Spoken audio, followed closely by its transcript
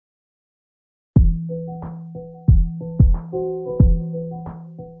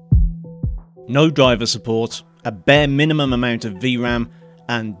no driver support, a bare minimum amount of VRAM,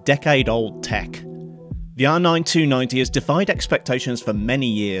 and decade-old tech. The R9 290 has defied expectations for many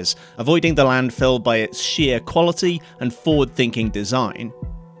years, avoiding the landfill by its sheer quality and forward-thinking design.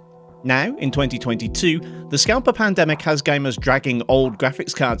 Now, in 2022, the Scalper pandemic has gamers dragging old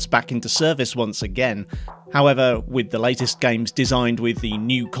graphics cards back into service once again. However, with the latest games designed with the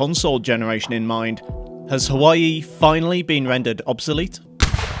new console generation in mind, has Hawaii finally been rendered obsolete?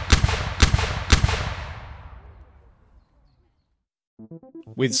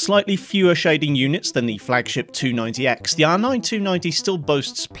 With slightly fewer shading units than the flagship 290X, the R9 290 still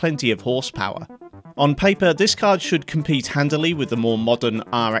boasts plenty of horsepower. On paper, this card should compete handily with the more modern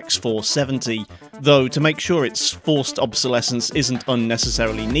RX 470, though to make sure its forced obsolescence isn't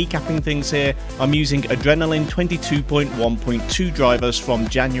unnecessarily kneecapping things here, I'm using Adrenalin 22.1.2 drivers from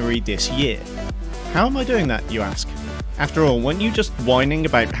January this year. How am I doing that, you ask? After all, weren't you just whining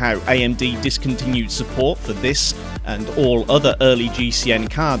about how AMD discontinued support for this and all other early GCN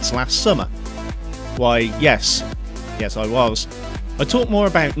cards last summer? Why, yes I was. I talk more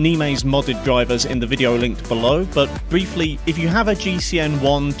about NimeZ modded drivers in the video linked below, but briefly, if you have a GCN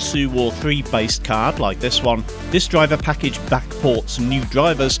 1, 2 or 3 based card like this one, this driver package backports new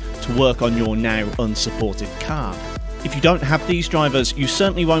drivers to work on your now unsupported card. If you don't have these drivers, you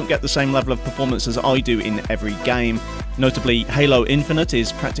certainly won't get the same level of performance as I do in every game. Notably, Halo Infinite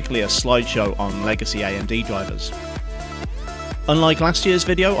is practically a slideshow on legacy AMD drivers. Unlike last year's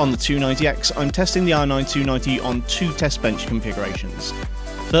video on the 290X, I'm testing the R9 290 on 2 test bench configurations.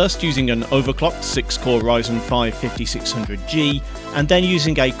 First using an overclocked 6-core Ryzen 5 5600G, and then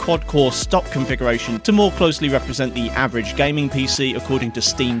using a quad-core stock configuration to more closely represent the average gaming PC according to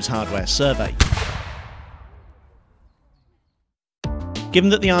Steam's hardware survey. Given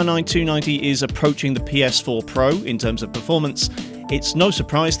that the R9 290 is approaching the PS4 Pro in terms of performance, it's no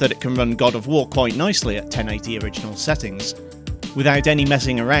surprise that it can run God of War quite nicely at 1080 original settings. Without any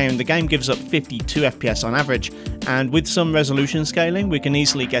messing around, the game gives up 52 FPS on average, and with some resolution scaling we can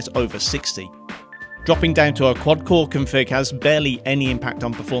easily get over 60. Dropping down to a quad-core config has barely any impact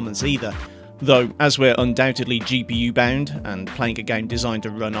on performance either, though as we're undoubtedly GPU bound and playing a game designed to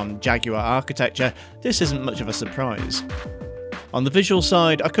run on Jaguar architecture, this isn't much of a surprise. On the visual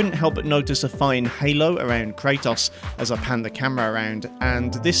side, I couldn't help but notice a fine halo around Kratos as I panned the camera around,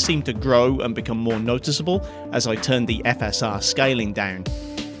 and this seemed to grow and become more noticeable as I turned the FSR scaling down.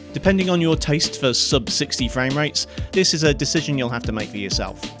 Depending on your taste for sub-60 frame rates, this is a decision you'll have to make for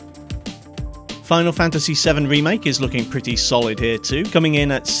yourself. Final Fantasy VII Remake is looking pretty solid here too, coming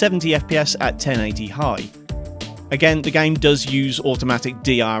in at 70 FPS at 1080 high. Again, the game does use automatic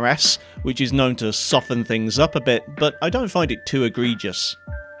DRS, which is known to soften things up a bit, but I don't find it too egregious.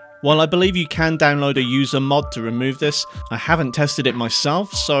 While I believe you can download a user mod to remove this, I haven't tested it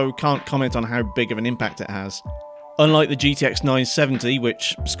myself, so can't comment on how big of an impact it has. Unlike the GTX 970,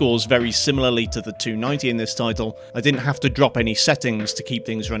 which scores very similarly to the 290 in this title, I didn't have to drop any settings to keep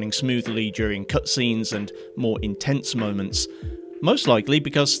things running smoothly during cutscenes and more intense moments. Most likely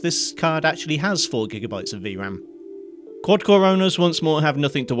because this card actually has 4GB of VRAM. Quad-core owners once more have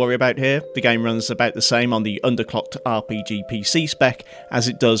nothing to worry about here. The game runs about the same on the underclocked RPG PC spec as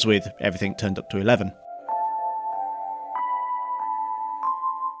it does with everything turned up to 11.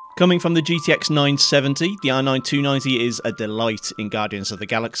 Coming from the GTX 970, the R9 290 is a delight in Guardians of the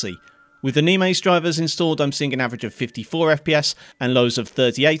Galaxy. With the NimeZ drivers installed, I'm seeing an average of 54 FPS and lows of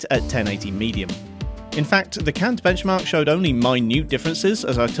 38 at 1080 medium. In fact, the canned benchmark showed only minute differences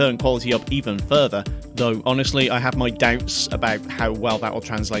as I turned quality up even further, though honestly I have my doubts about how well that will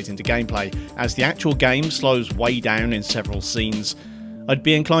translate into gameplay, as the actual game slows way down in several scenes. I'd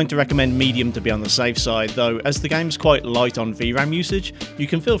be inclined to recommend medium to be on the safe side, though as the game's quite light on VRAM usage, you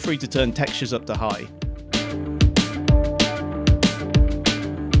can feel free to turn textures up to high.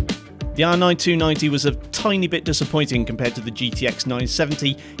 The R9 290 was a tiny bit disappointing compared to the GTX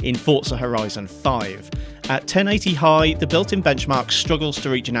 970 in Forza Horizon 5. At 1080 high, the built-in benchmark struggles to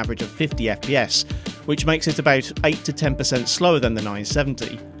reach an average of 50 FPS, which makes it about 8 to 10% slower than the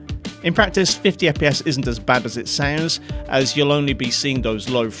 970. In practice, 50 FPS isn't as bad as it sounds, as you'll only be seeing those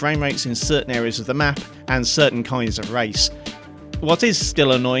low frame rates in certain areas of the map and certain kinds of race. What is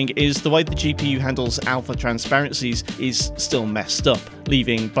still annoying is the way the GPU handles alpha transparencies is still messed up,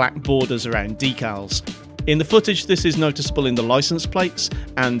 leaving black borders around decals. In the footage this is noticeable in the license plates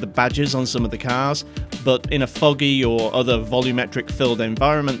and the badges on some of the cars, but in a foggy or other volumetric filled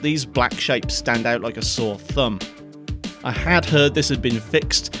environment these black shapes stand out like a sore thumb. I had heard this had been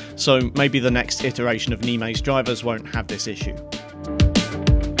fixed, so maybe the next iteration of NimeZ drivers won't have this issue.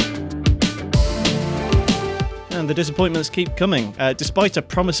 And the disappointments keep coming. Despite a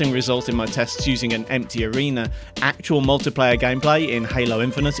promising result in my tests using an empty arena, actual multiplayer gameplay in Halo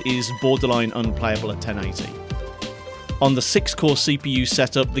Infinite is borderline unplayable at 1080. On the 6-core CPU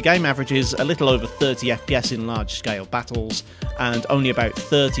setup, the game averages a little over 30 FPS in large-scale battles, and only about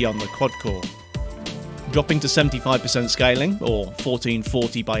 30 on the quad-core. Dropping to 75% scaling, or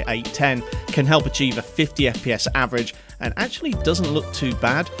 1440 by 810, can help achieve a 50 FPS average, and actually doesn't look too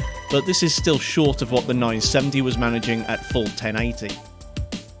bad, but this is still short of what the 970 was managing at full 1080.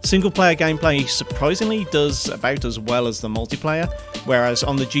 Single-player gameplay surprisingly does about as well as the multiplayer, whereas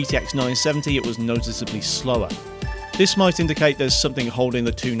on the GTX 970 it was noticeably slower. This might indicate there's something holding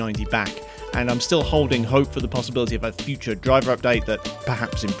the 290 back, and I'm still holding hope for the possibility of a future driver update that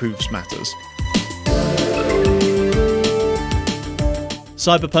perhaps improves matters.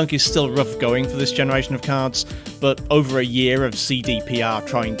 Cyberpunk is still rough going for this generation of cards, but over a year of CDPR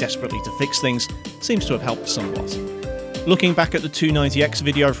trying desperately to fix things seems to have helped somewhat. Looking back at the 290X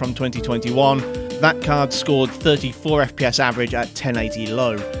video from 2021, that card scored 34 FPS average at 1080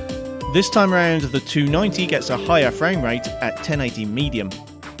 low. This time around, the 290 gets a higher frame rate at 1080 medium,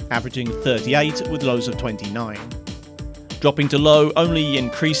 averaging 38 with lows of 29. Dropping to low only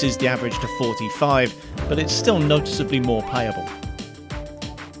increases the average to 45, but it's still noticeably more playable.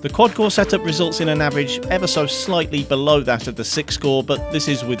 The quad-core setup results in an average ever so slightly below that of the 6-core, but this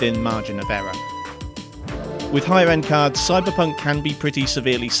is within margin of error. With higher-end cards, Cyberpunk can be pretty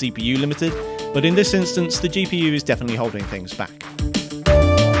severely CPU limited, but in this instance the GPU is definitely holding things back.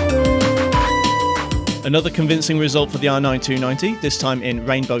 Another convincing result for the R9 290, this time in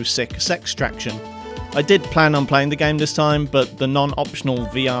Rainbow Six Extraction. I did plan on playing the game this time, but the non-optional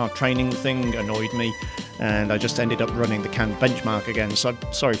VR training thing annoyed me, and I just ended up running the canned benchmark again, so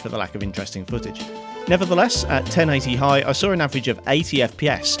sorry for the lack of interesting footage. Nevertheless, at 1080 high, I saw an average of 80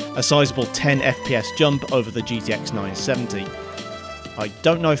 FPS, a sizable 10 FPS jump over the GTX 970. I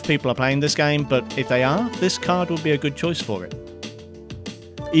don't know if people are playing this game, but if they are, this card would be a good choice for it.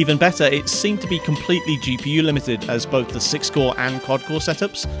 Even better, it seemed to be completely GPU limited, as both the 6-core and quad-core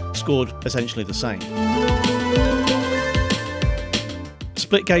setups scored essentially the same.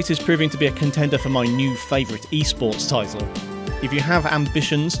 Splitgate is proving to be a contender for my new favourite esports title. If you have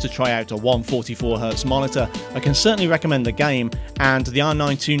ambitions to try out a 144Hz monitor, I can certainly recommend the game, and the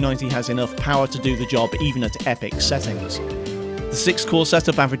R9 290 has enough power to do the job even at epic settings. The 6-core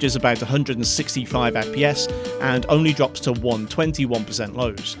setup averages about 165 FPS and only drops to 121%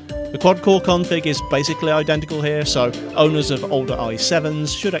 lows. The quad-core config is basically identical here, so owners of older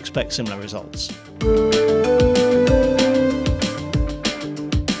i7s should expect similar results.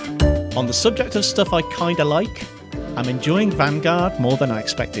 On the subject of stuff I kinda like, I'm enjoying Vanguard more than I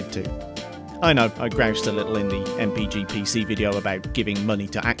expected to. I know, I groused a little in the MPG PC video about giving money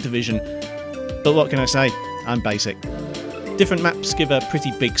to Activision, but what can I say? I'm basic. Different maps give a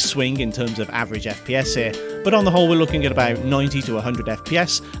pretty big swing in terms of average FPS here, but on the whole we're looking at about 90 to 100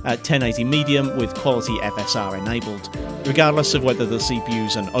 FPS at 1080 medium with quality FSR enabled, regardless of whether the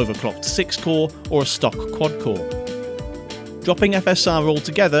CPU's an overclocked 6-core or a stock quad-core. Dropping FSR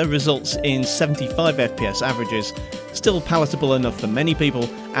altogether results in 75 FPS averages, still palatable enough for many people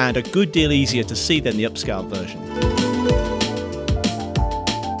and a good deal easier to see than the upscaled version.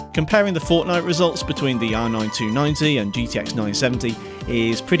 Comparing the Fortnite results between the R9 290 and GTX 970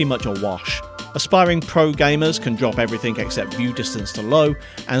 is pretty much a wash. Aspiring pro gamers can drop everything except view distance to low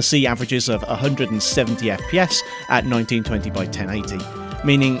and see averages of 170 FPS at 1920 by 1080,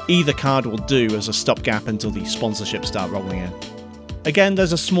 meaning either card will do as a stopgap until the sponsorships start rolling in. Again,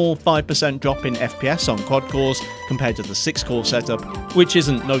 there's a small 5% drop in FPS on quad cores compared to the 6-core setup, which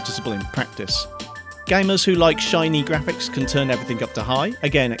isn't noticeable in practice. Gamers who like shiny graphics can turn everything up to high,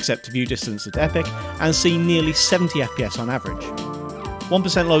 again except view distance at epic, and see nearly 70 FPS on average.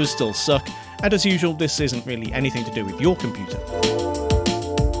 1% lows still suck, and as usual this isn't really anything to do with your computer.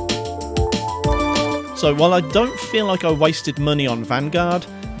 So while I don't feel like I wasted money on Vanguard,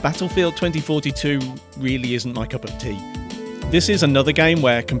 Battlefield 2042 really isn't my cup of tea. This is another game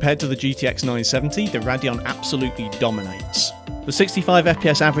where, compared to the GTX 970, the Radeon absolutely dominates. The 65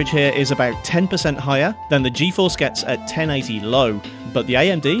 FPS average here is about 10% higher than the GeForce gets at 1080 low, but the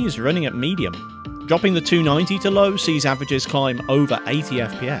AMD is running at medium. Dropping the 290 to low sees averages climb over 80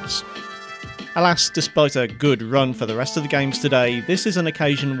 FPS. Alas, despite a good run for the rest of the games today, this is an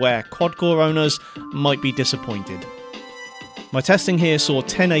occasion where quad-core owners might be disappointed. My testing here saw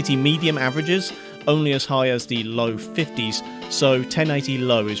 1080 medium averages only as high as the low 50s, so 1080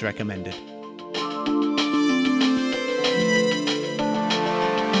 low is recommended.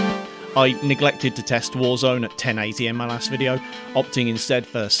 I neglected to test Warzone at 1080 in my last video, opting instead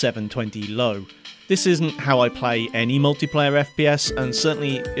for 720 low. This isn't how I play any multiplayer FPS, and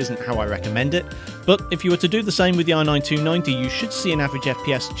certainly isn't how I recommend it, but if you were to do the same with the R9 290, you should see an average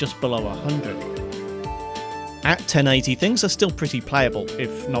FPS just below 100. At 1080, things are still pretty playable,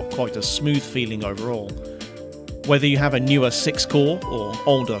 if not quite as smooth feeling overall. Whether you have a newer 6-core or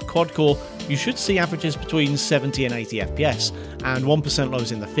older quad-core, you should see averages between 70 and 80 FPS, and 1%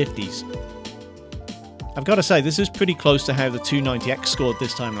 lows in the 50s. I've got to say, this is pretty close to how the 290X scored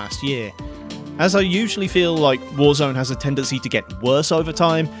this time last year. As I usually feel like Warzone has a tendency to get worse over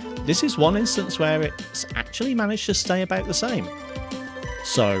time, this is one instance where it's actually managed to stay about the same.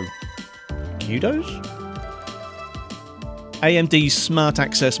 So, kudos? AMD's Smart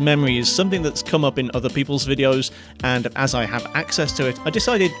Access memory is something that's come up in other people's videos, and as I have access to it, I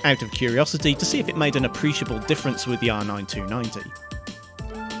decided out of curiosity to see if it made an appreciable difference with the R9 290.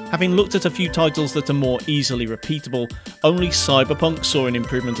 Having looked at a few titles that are more easily repeatable, only Cyberpunk saw an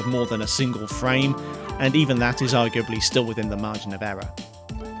improvement of more than a single frame, and even that is arguably still within the margin of error.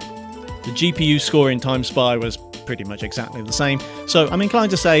 The GPU score in Time Spy was pretty much exactly the same, so I'm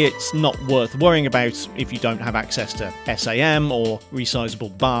inclined to say it's not worth worrying about if you don't have access to SAM or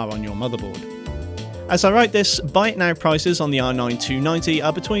resizable bar on your motherboard. As I write this, buy it now prices on the R9 290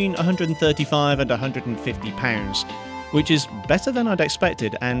 are between £135 and £150, which is better than I'd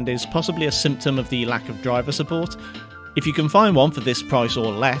expected and is possibly a symptom of the lack of driver support. If you can find one for this price or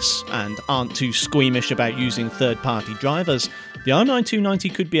less, and aren't too squeamish about using third-party drivers, the R9 290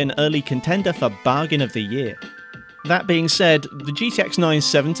 could be an early contender for Bargain of the Year. That being said, the GTX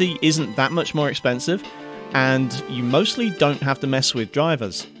 970 isn't that much more expensive, and you mostly don't have to mess with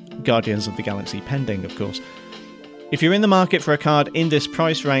drivers. Guardians of the Galaxy pending, of course. If you're in the market for a card in this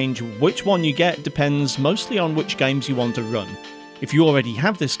price range, which one you get depends mostly on which games you want to run. If you already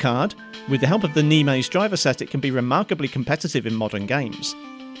have this card, with the help of the NimeZ driver set, it can be remarkably competitive in modern games.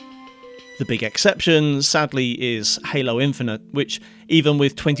 The big exception, sadly, is Halo Infinite, which, even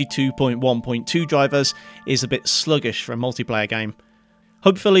with 22.1.2 drivers, is a bit sluggish for a multiplayer game.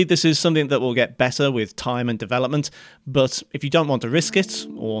 Hopefully this is something that will get better with time and development, but if you don't want to risk it,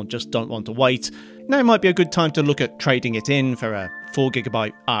 or just don't want to wait, now might be a good time to look at trading it in for a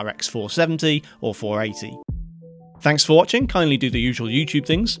 4GB RX 470 or 480. Thanks for watching, kindly do the usual YouTube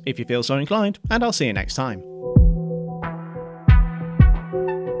things if you feel so inclined, and I'll see you next time.